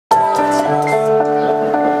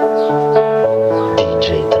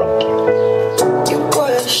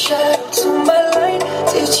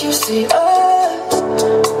see us.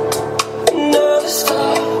 Another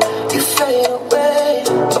star, you fade away.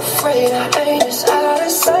 Afraid our aim is out of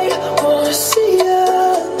sight. Wanna see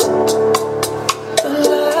us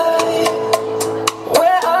alive.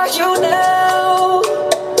 Where are you now?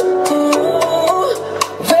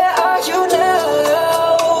 Where are you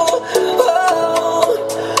now? Oh,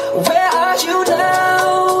 where are you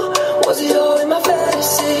now? Was it all in my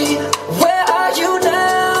fantasy? Where are you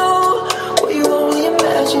now? Were you only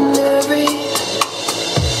imaginary?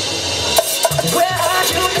 Where are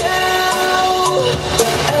you now?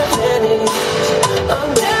 Identities, I'm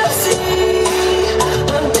dancing,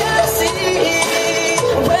 I'm dancing.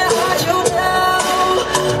 Where are you now?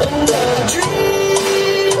 Another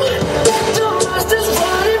dream. The monster's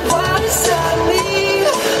running wild inside me.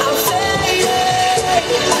 I'm fading,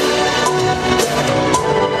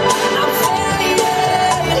 I'm fading,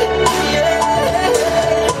 yeah.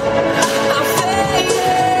 I'm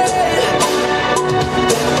fading,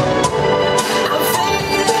 I'm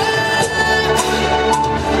fading.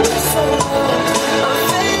 So long, I'm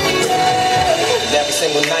fading. Every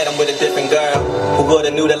single night I'm with a different girl. Who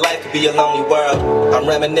would've knew that life could be a lonely world? I'm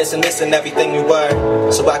reminiscing, missing everything we were.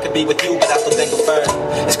 So I could be with you, but I still think of her.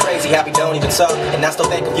 It's crazy how we don't even talk, and I still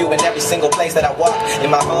think of you in every single place that I walk.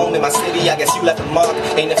 In my home, in my city, I guess you left a mark.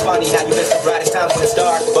 Ain't it funny how you miss the brightest times when it's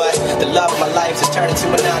dark? But the love of my life just turned into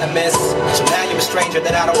anonymous. So now you're a stranger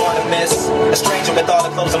that I don't wanna miss. A stranger with all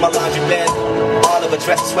the clothes on my laundry bin, all of her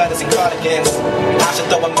dresses, sweaters, and cardigans. I should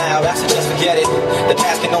throw them out, I should just forget it. The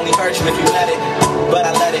past can only hurt you if you let it. But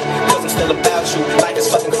I let it, cause I'm still about you. Life is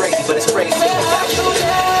fucking crazy, but it's crazy without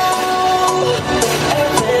you.